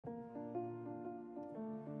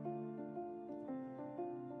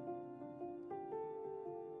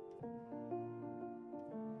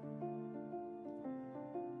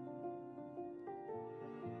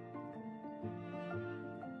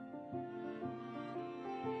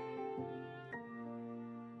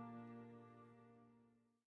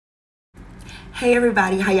Hey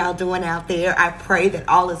everybody, how y'all doing out there? I pray that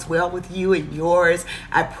all is well with you and yours.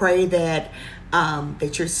 I pray that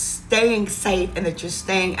that you're staying safe and that you're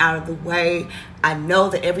staying out of the way. I know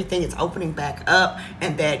that everything is opening back up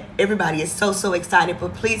and that everybody is so excited,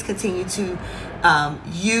 but please continue to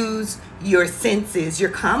use your senses, your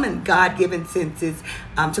common God-given senses,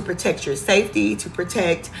 to protect your safety, to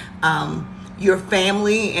protect your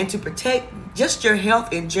family, and to protect just your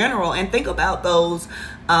health in general. And think about those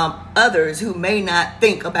others who may not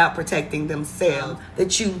think about protecting themselves.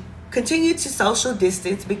 That you continue to social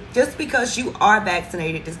distance. Just because you are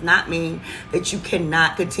vaccinated does not mean that you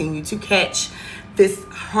cannot continue to catch this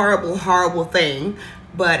horrible thing.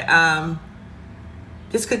 But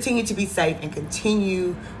just continue to be safe and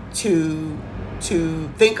continue to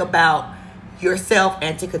think about yourself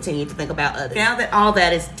and to continue to think about others. Now that all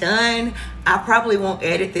that is done, I probably won't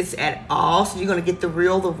edit this at all, so you're going to get the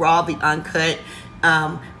real, the raw, the uncut.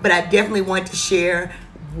 But I definitely want to share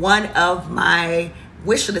one of my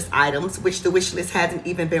wish list items, which the wish list hasn't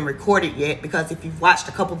even been recorded yet, because if you've watched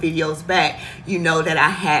a couple videos back, you know that I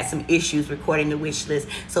had some issues recording the wish list,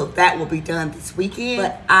 so that will be done this weekend.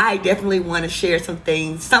 But I definitely want to share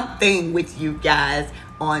something with you guys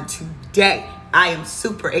on today. I am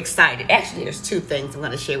super excited. Actually, there's two things I'm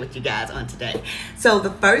going to share with you guys on today. So the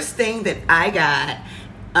first thing that I got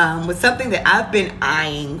was something that I've been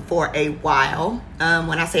eyeing for a while.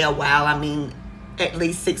 When I say a while, I mean at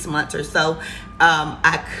least 6 months or so.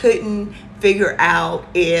 I couldn't figure out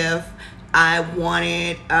if I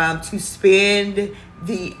wanted to spend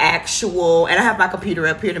the actual, and I have my computer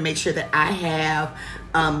up here to make sure that I have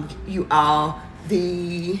you all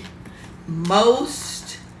the most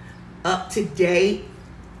up-to-date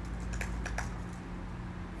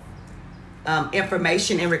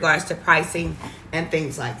information in regards to pricing and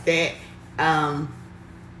things like that. I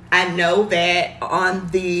know that on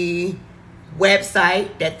the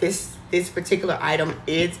website that this particular item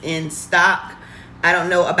is in stock. I don't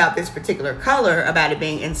know about this particular color, about it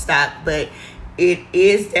being in stock, but it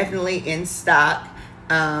is definitely in stock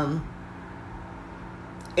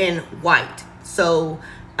in white. So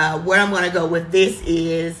where I'm going to go with this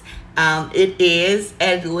is it is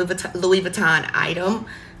a Louis Vuitton item.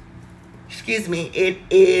 Excuse me. It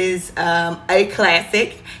is a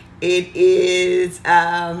classic. It is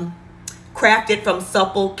crafted from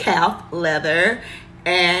supple calf leather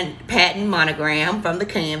and patent monogram from the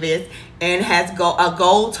canvas, and has a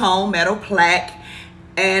gold tone metal plaque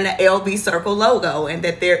and an LV circle logo, and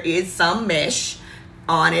that there is some mesh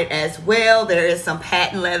on it as well. There is some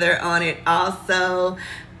patent leather on it also.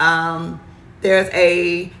 There's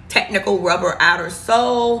a technical rubber outer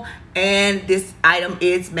sole, and this item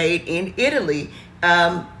is made in Italy.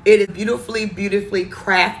 It is beautifully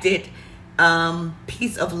crafted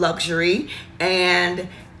piece of luxury, and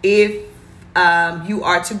if you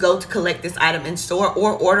are to go to collect this item in store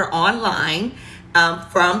or order online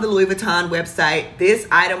from the Louis Vuitton website, this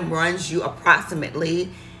item runs you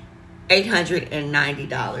approximately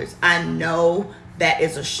 $890. I know that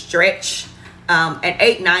is a stretch, and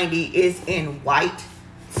 $890 is in white.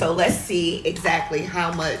 So let's see exactly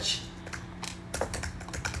how much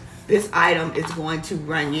this item is going to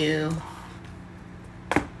run you.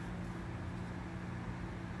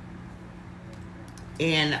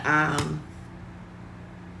 And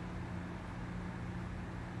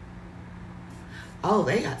oh,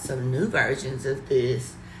 they got some new versions of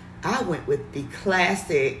this. I went with the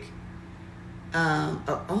classic.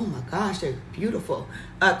 Oh my gosh, they're beautiful.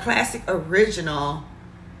 Classic original,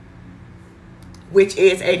 which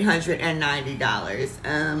is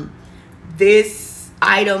 $890. This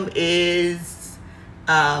item is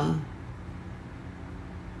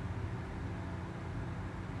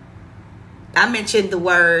I mentioned the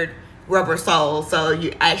word rubber sole, so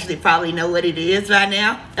you actually probably know what it is right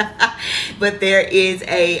now. But there is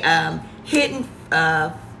a hidden,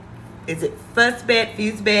 is it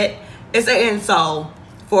fusbet? It's an insole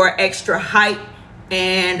for extra height,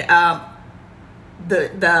 and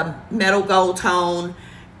the metal gold tone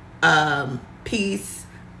piece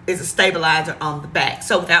is a stabilizer on the back.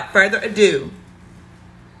 So without further ado,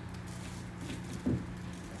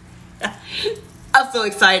 I'm so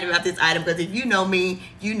excited about this item, because if you know me,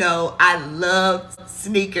 you know I love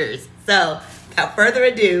sneakers. So without further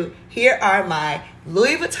ado, here are my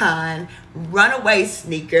Louis Vuitton runaway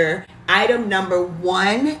sneaker, item number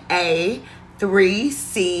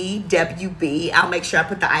 1A3CWB. I'll make sure I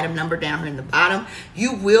put the item number down here in the bottom.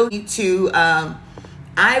 You will need to, I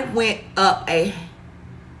went up a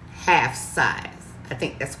half size. I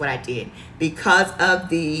think that's what I did, because of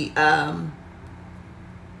the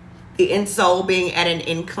insole being at an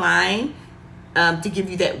incline, to give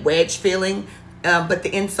you that wedge feeling. but the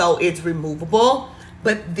insole is removable.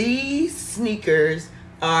 But these sneakers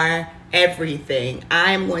are everything.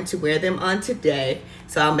 I'm going to wear them on today.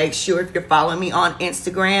 So I'll make sure if you're following me on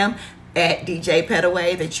Instagram at DJ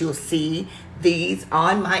Petaway that you'll see these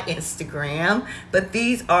on my Instagram. But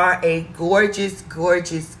these are a gorgeous,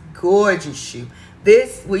 gorgeous, gorgeous shoe.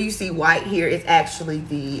 This, where you see white here, is actually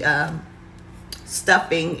the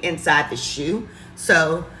stuffing inside the shoe.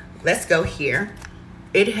 So let's go here.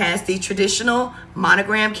 It has the traditional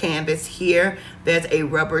monogram canvas here. There's a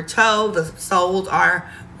rubber toe. The soles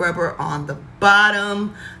are rubber on the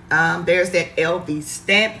bottom. There's that LV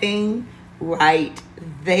stamping right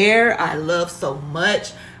there. I love so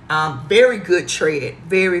much. Very good tread.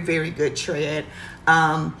 Very, very good tread.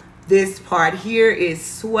 This part here is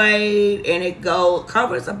suede, and it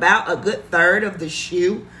covers about a good third of the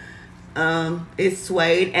shoe. It's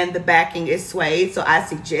suede, and the backing is suede, so I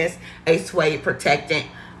suggest a suede protectant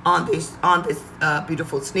on this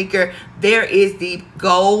beautiful sneaker. There is the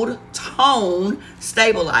gold tone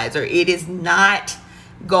stabilizer. It is not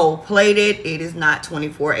gold plated. It is not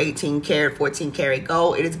 24, 18 karat, 14 karat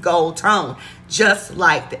gold. It is gold tone, just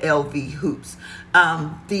like the LV hoops.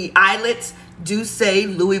 The eyelets do say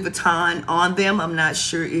Louis Vuitton on them. I'm not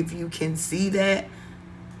sure if you can see that,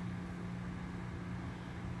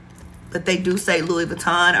 but they do say Louis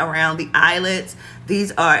Vuitton around the eyelets.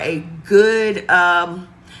 These are a good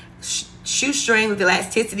shoestring with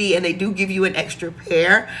elasticity, and they do give you an extra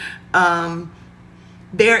pair.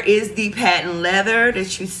 There is the patent leather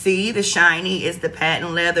that you see. The shiny is the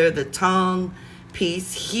patent leather. The tongue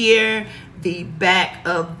piece here. The back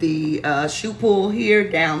of the shoe pull here,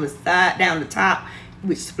 down the side, down the top,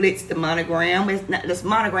 which splits the monogram. This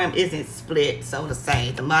monogram isn't split, so to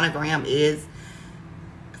say. The monogram is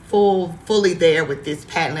fully there with this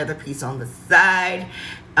patent leather piece on the side.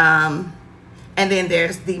 And then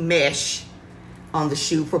there's the mesh on the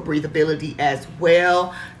shoe for breathability as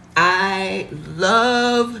well. I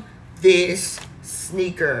love this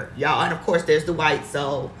sneaker, y'all. And of course, there's the white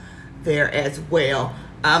sole there as well.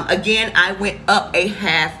 Again, I went up a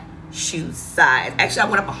half shoe size. Actually, I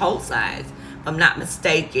went up a whole size, if I'm not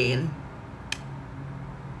mistaken.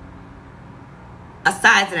 A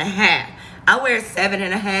size and a half. I wear a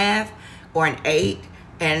 7.5 or an 8,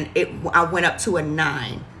 and I went up to a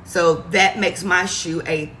 9. So that makes my shoe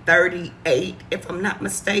a 38, if I'm not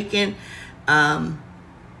mistaken. In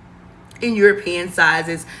European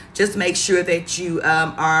sizes, just make sure that you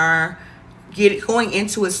are going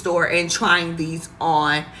into a store and trying these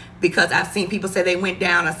on, because I've seen people say they went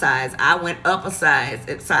down a size. I went up a size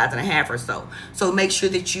and a half or so. So make sure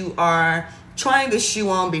that you are trying the shoe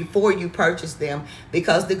on before you purchase them,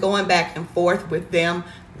 because the going back and forth with them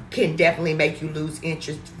can definitely make you lose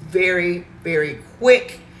interest very, very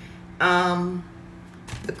quick. The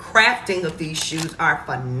crafting of these shoes are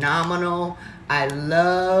phenomenal. I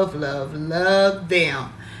love, love, love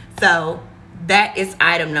them. So that is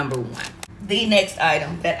item number 1. The next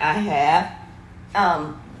item that I have,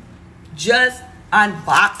 just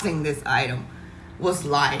unboxing this item was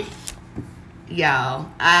like, y'all,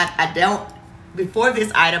 before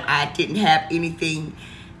this item, I didn't have anything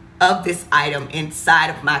of this item inside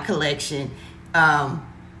of my collection. The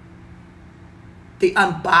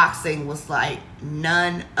unboxing was like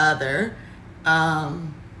none other.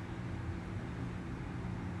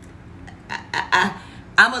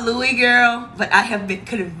 I'm a Louis girl, but I have been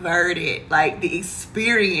converted. Like, the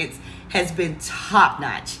experience has been top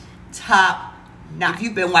notch. Top notch. If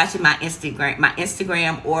you've been watching my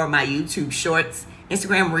Instagram or my YouTube shorts,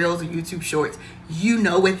 Instagram Reels or YouTube Shorts, you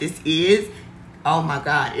know what this is. Oh my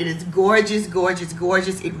God, it is gorgeous, gorgeous,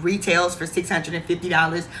 gorgeous. It retails for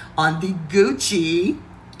 $650 on the Gucci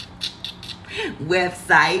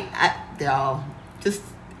website.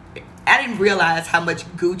 I didn't realize how much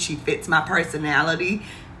Gucci fits my personality.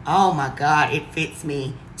 Oh my God, it fits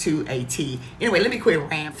me to a T. Anyway, let me quit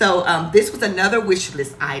rant. So this was another wish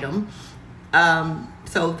list item.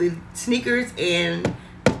 So the sneakers and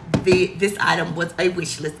this item was a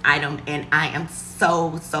wish list item, and I am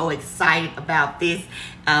so excited about this.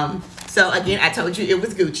 So again, I told you it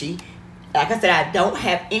was Gucci. Like I said, I don't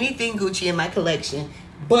have anything Gucci in my collection,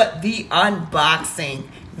 but the unboxing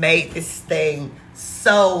made this thing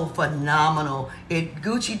so phenomenal.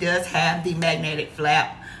 Gucci does have the magnetic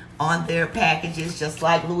flap on their packages, just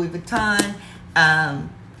like Louis Vuitton. Oh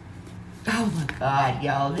my God,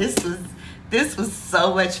 y'all, this was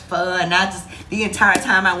so much fun. The entire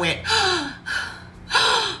time I went,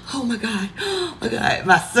 oh my God, oh my God.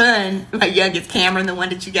 My son, my youngest, Cameron, the one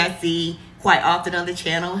that you guys see quite often on the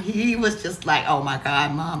channel. He was just like, oh my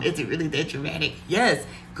God, Mom, is it really that dramatic? Yes,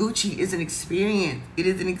 Gucci is an experience. It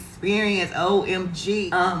is an experience,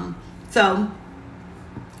 OMG. So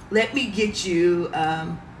let me get you,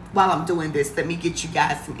 while I'm doing this, let me get you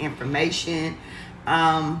guys some information.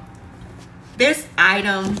 This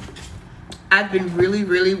item, I've been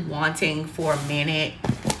really wanting for a minute.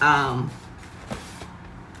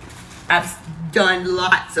 I've done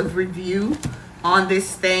lots of review on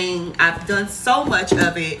this thing. I've done so much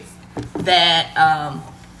of it that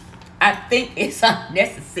I think it's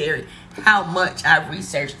unnecessary how much I've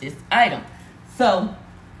researched this item. So,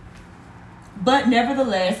 but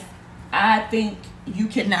nevertheless, I think you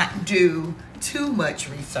cannot do too much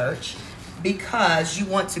research because you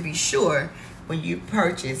want to be sure when you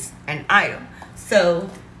purchase an item. So,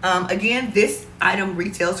 again, this item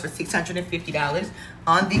retails for $650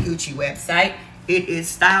 on the Gucci website. It is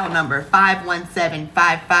style number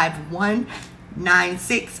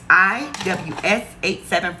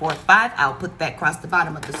 51755196IWS8745. I'll put that across the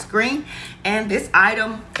bottom of the screen. And this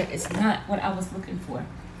item, that is not what I was looking for.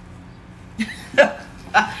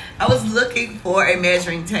 I was looking for a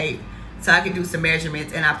measuring tape so I could do some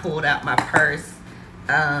measurements, and I pulled out my purse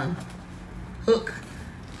hook.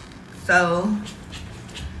 So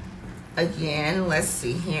again, let's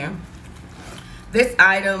see here. This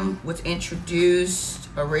item was introduced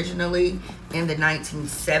originally in the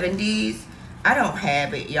 1970s. I don't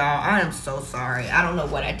have it, y'all. I am so sorry. I don't know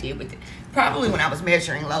what I did with it. Probably when I was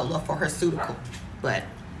measuring Lola for her suitical, but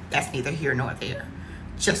that's neither here nor there.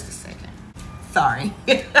 Just a second. Sorry.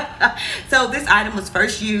 So this item was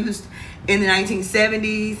first used in the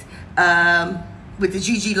 1970s with the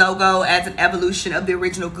GG logo as an evolution of the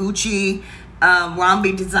original Gucci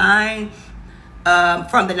rhombi design.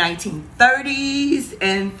 From the 1930s,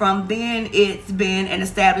 and from then it's been an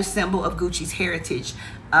established symbol of Gucci's heritage,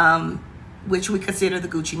 which we consider the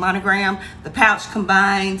Gucci monogram. The pouch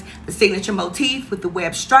combines the signature motif with the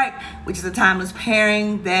web stripe, which is a timeless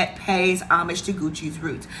pairing that pays homage to Gucci's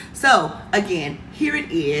roots. So again, here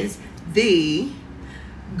it is, the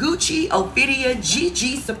Gucci Ophidia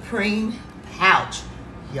GG Supreme pouch.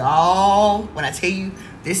 Y'all, when I tell you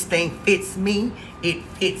this thing fits me, it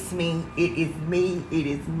fits me. It is me. It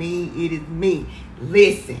is me. It is me.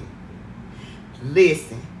 Listen.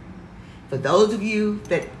 Listen. For those of you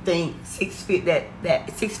that think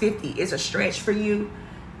that 650 is a stretch for you,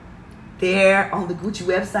 there on the Gucci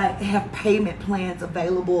website, they have payment plans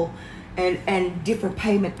available and different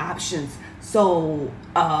payment options. So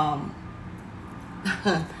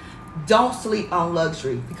don't sleep on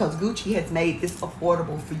luxury, because Gucci has made this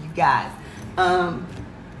affordable for you guys.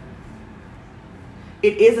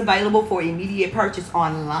 It is available for immediate purchase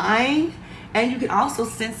online, and you can also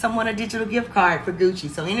send someone a digital gift card for Gucci.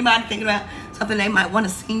 So anybody thinking about something they might want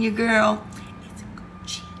to send your girl, it's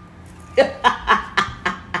Gucci.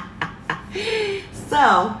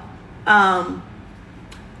 So,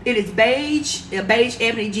 it is a beige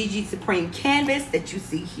ebony GG Supreme canvas that you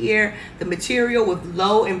see here. The material with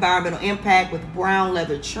low environmental impact with brown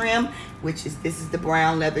leather trim, this is the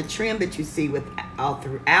brown leather trim that you see with all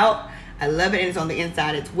throughout. I love it, and it's on the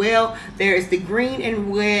inside as well. There is the green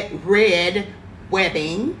and red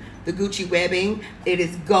webbing, the Gucci webbing. It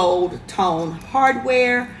is gold tone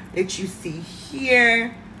hardware that you see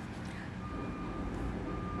here.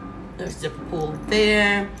 There's zipper pull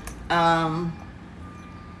there.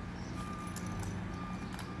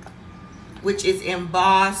 Which is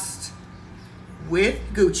embossed with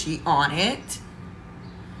Gucci on it.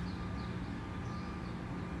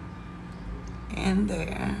 And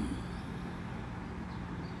there.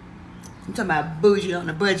 I'm talking about bougie on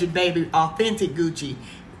a budget, baby. Authentic Gucci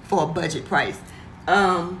for a budget price.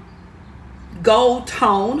 Gold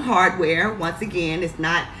tone hardware. Once again, it's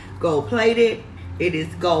not gold plated. It is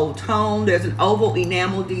gold tone. There's an oval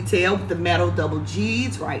enamel detail with the metal double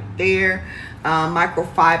G's right there.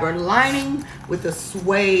 Microfiber lining with a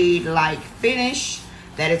suede-like finish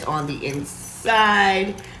that is on the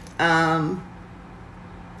inside.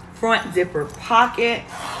 Front zipper pocket.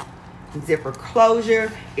 Zipper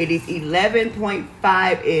closure. It is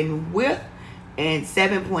 11.5 in width and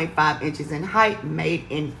 7.5 inches in height, made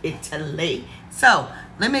in Italy. So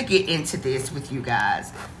let me get into this with you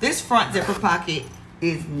guys. This front zipper pocket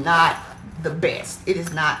is not the best. It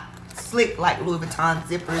is not slick like Louis Vuitton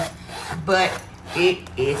zippers, but it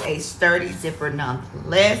is a sturdy zipper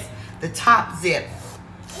nonetheless. The top zip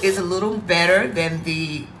is a little better than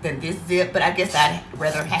this zip, but I guess I'd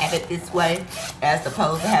rather have it this way as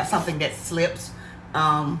opposed to have something that slips.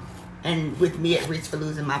 And with me at risk for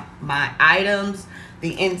losing my items.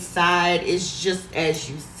 The inside is just as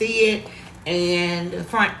you see it. And the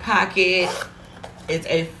front pocket is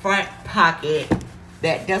a front pocket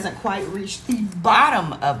that doesn't quite reach the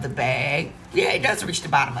bottom of the bag. Yeah, it does reach the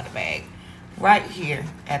bottom of the bag. Right here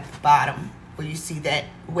at the bottom where you see that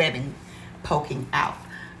webbing poking out.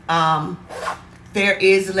 There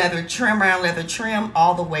is leather trim, round leather trim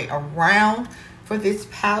all the way around for this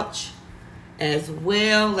pouch as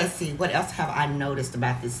well. Let's see, what else have I noticed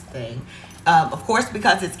about this thing? Of course,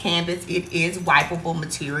 because it's canvas, it is wipeable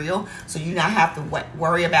material, so you not have to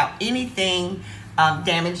worry about anything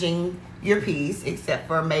damaging your piece, except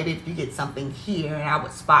for maybe if you get something here, and I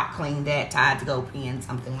would spot clean that, Tide to go pin,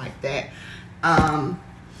 something like that.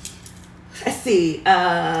 Let's see,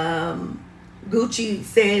 Gucci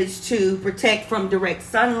says to protect from direct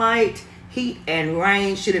sunlight, heat, and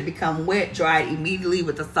rain. Should it become wet, dry it immediately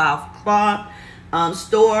with a soft cloth.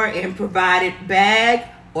 Store in provided bag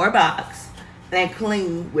or box and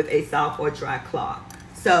clean with a soft or dry cloth.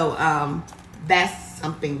 So that's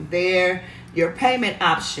something there. Your payment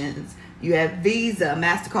options. You have Visa,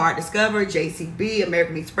 MasterCard, Discover, JCB,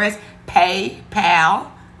 American Express,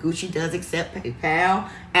 PayPal. Gucci does accept PayPal,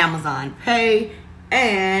 Amazon Pay,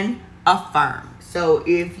 and Affirm. So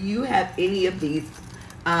if you have any of these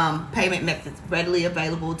payment methods readily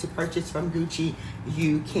available to purchase from Gucci,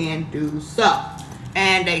 you can do so.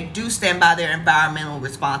 And they do stand by their environmental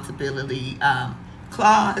responsibility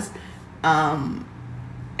clause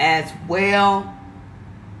as well.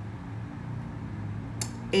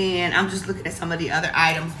 And I'm just looking at some of the other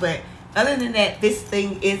items, but other than that, this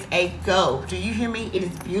thing is a go. Do you hear me? It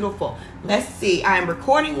is beautiful. Let's see. I'm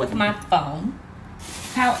recording with my phone.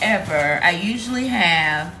 However, I usually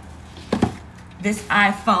have this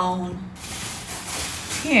iPhone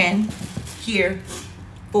 10 here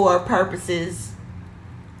for purposes,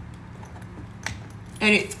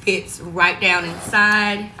 and it fits right down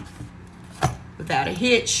inside without a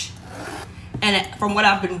hitch. And from what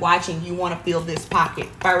I've been watching, you want to fill this pocket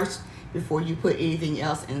first before you put anything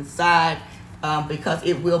else inside, because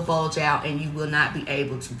it will bulge out and you will not be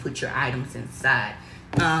able to put your items inside.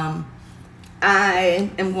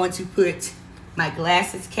 I am going to put my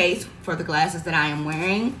glasses case for the glasses that I am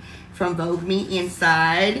wearing from Vogue Me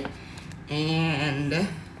inside, and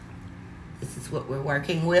this is what we're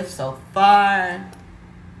working with so far.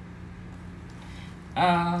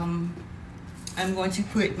 I'm going to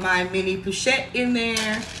put my mini pochette in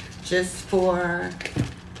there just for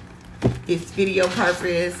this video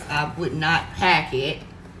purpose. I would not pack it,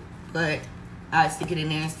 but I stick it in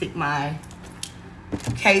there and stick my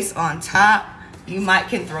case on top. You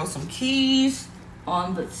can throw some keys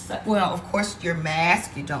on the side. Well, of course, your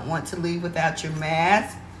mask. You don't want to leave without your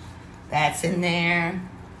mask. That's in there.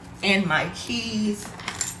 And my keys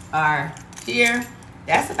are here.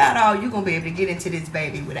 That's about all you're going to be able to get into this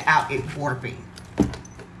baby without it warping.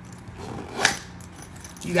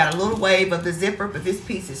 You got a little wave of the zipper, but this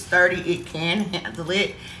piece is sturdy. It can handle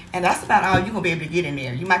it. And that's about all you're going to be able to get in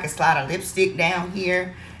there. You might can slide a lipstick down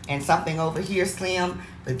here and something over here slim,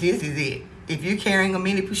 but this is it. If you're carrying a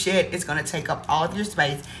mini pochette, it's going to take up all of your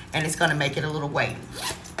space, and it's going to make it a little weighty.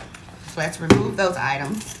 So let's remove those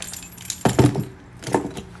items.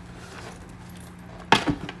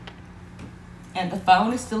 And the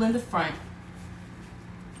phone is still in the front.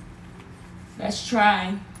 Let's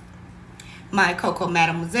try my Coco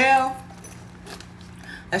Mademoiselle.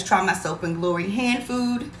 Let's try my Soap and Glory hand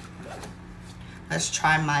food. Let's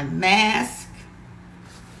try my mask.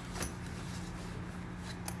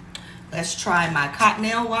 Let's try my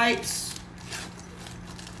Cottonelle wipes.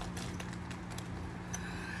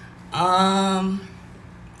 I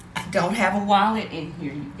don't have a wallet in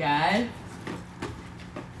here, you guys.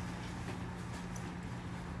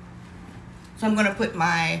 So I'm gonna put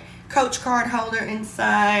my Coach card holder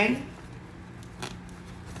inside.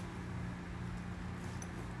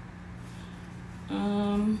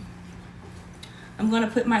 I'm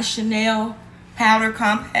gonna put my Chanel powder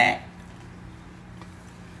compact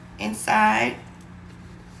inside.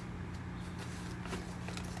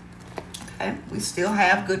 Okay, we still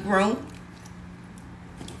have good room.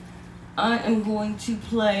 I am going to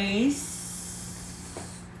place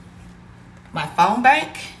my phone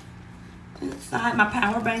bank inside, my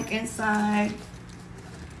power bank inside.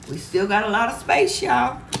 We still got a lot of space,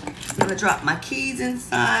 y'all. I'm gonna drop my keys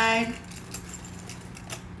inside.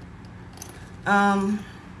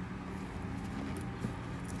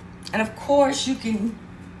 And of course you can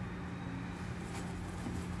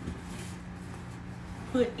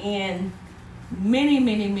put in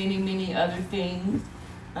many other things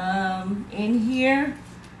in here.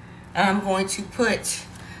 I'm going to put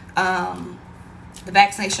the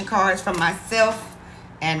vaccination cards from myself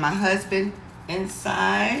and my husband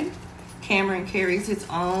inside. Cameron carries his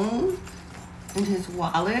own in his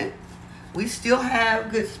wallet. We still have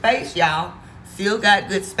good space, y'all. Still got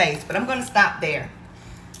good space, but I'm gonna stop there.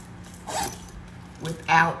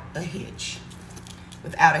 Without a hitch.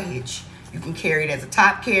 Without a hitch. You can carry it as a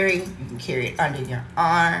top carry. You can carry it under your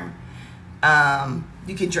arm.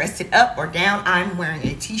 You can dress it up or down. I'm wearing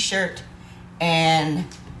a t-shirt and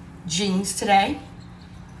jeans today.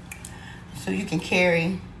 So you can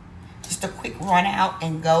carry just a quick run out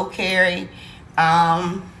and go carry.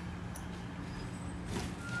 Lots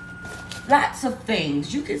of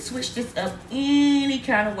things. You can switch this up any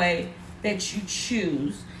kind of way that you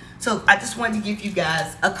choose. So I just wanted to give you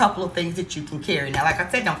guys a couple of things that you can carry. Now, like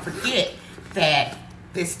I said, don't forget that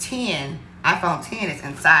this iPhone 10 is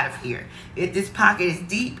inside of here. This pocket is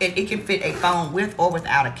deep and it can fit a phone with or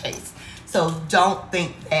without a case. So don't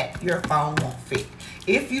think that your phone won't fit.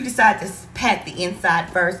 If you decide to pack the inside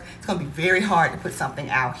first, it's gonna be very hard to put something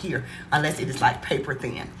out here unless it is like paper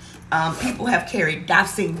thin. People have carried, I've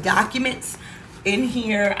seen documents in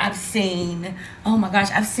here. I've seen, oh my gosh,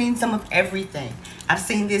 I've seen some of everything. I've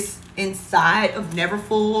seen this inside of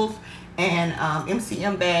Neverfulls and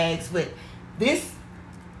MCM bags, but this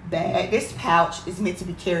bag, this pouch is meant to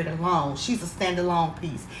be carried alone. She's a standalone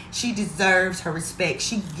piece. She deserves her respect.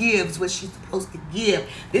 She gives what she's supposed to give.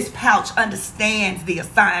 This pouch understands the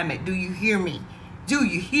assignment. Do you hear me? Do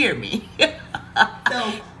you hear me?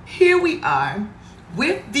 So here we are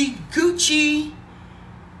with the Gucci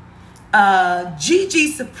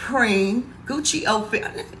GG Supreme, Gucci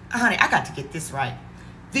Ophidia. Honey, I got to get this right.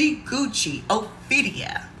 The Gucci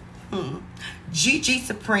Ophidia GG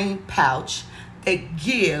Supreme pouch that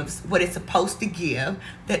gives what it's supposed to give,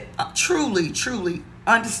 that truly, truly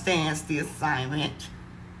understands the assignment.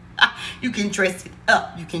 You can dress it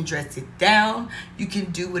up, you can dress it down, you can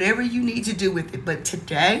do whatever you need to do with it. But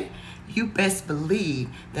today, you best believe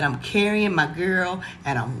that I'm carrying my girl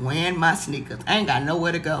and I'm wearing my sneakers. I ain't got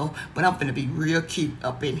nowhere to go, but I'm finna be real cute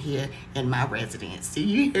up in here in my residence. Do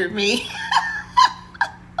you hear me?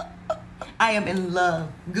 I am in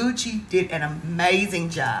love. Gucci did an amazing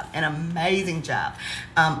job,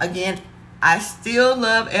 Again, I still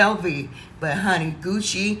love LV, but honey,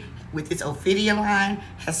 Gucci with its Ophidia line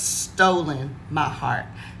has stolen my heart.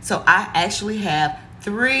 So I actually have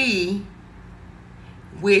 3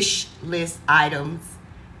 wish list items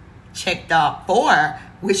checked off. 4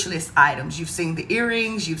 wish list items. You've seen the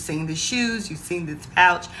earrings, you've seen the shoes, you've seen this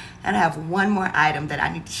pouch, and I have one more item that I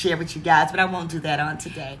need to share with you guys, but I won't do that on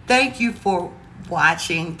today. Thank you for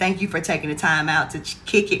watching. Thank you for taking the time out to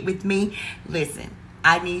kick it with me. Listen,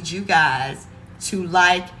 I need you guys to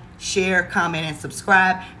like, share, comment, and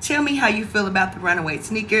subscribe. Tell me how you feel about the runaway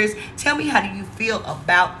sneakers. Tell me how do you feel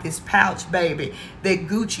about this pouch, baby, that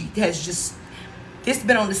Gucci has just, this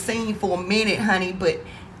been on the scene for a minute, honey, but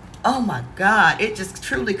oh my God, it just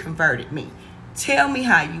truly converted me. Tell me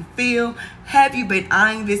how you feel. Have you been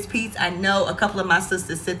eyeing this piece? I know a couple of my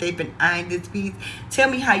sisters said they've been eyeing this piece. Tell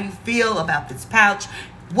me how you feel about this pouch.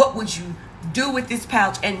 What would you do with this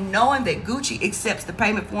pouch? And knowing that Gucci accepts the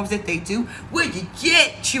payment forms that they do, will you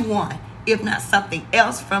get you one? If not something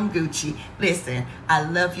else from Gucci. Listen, I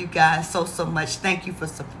love you guys so much. Thank you for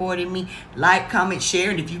supporting me. Like, comment,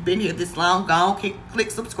 share, and if you've been here this long, go on,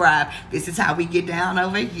 click subscribe. This is how we get down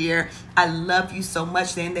over here. I love you so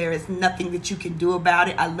much, and there is nothing that you can do about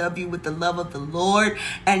it. I love you with the love of the Lord,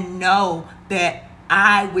 and know that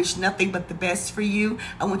I wish nothing but the best for you.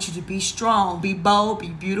 I want you to be strong, be bold, be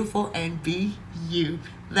beautiful, and be you.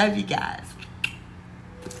 Love you guys.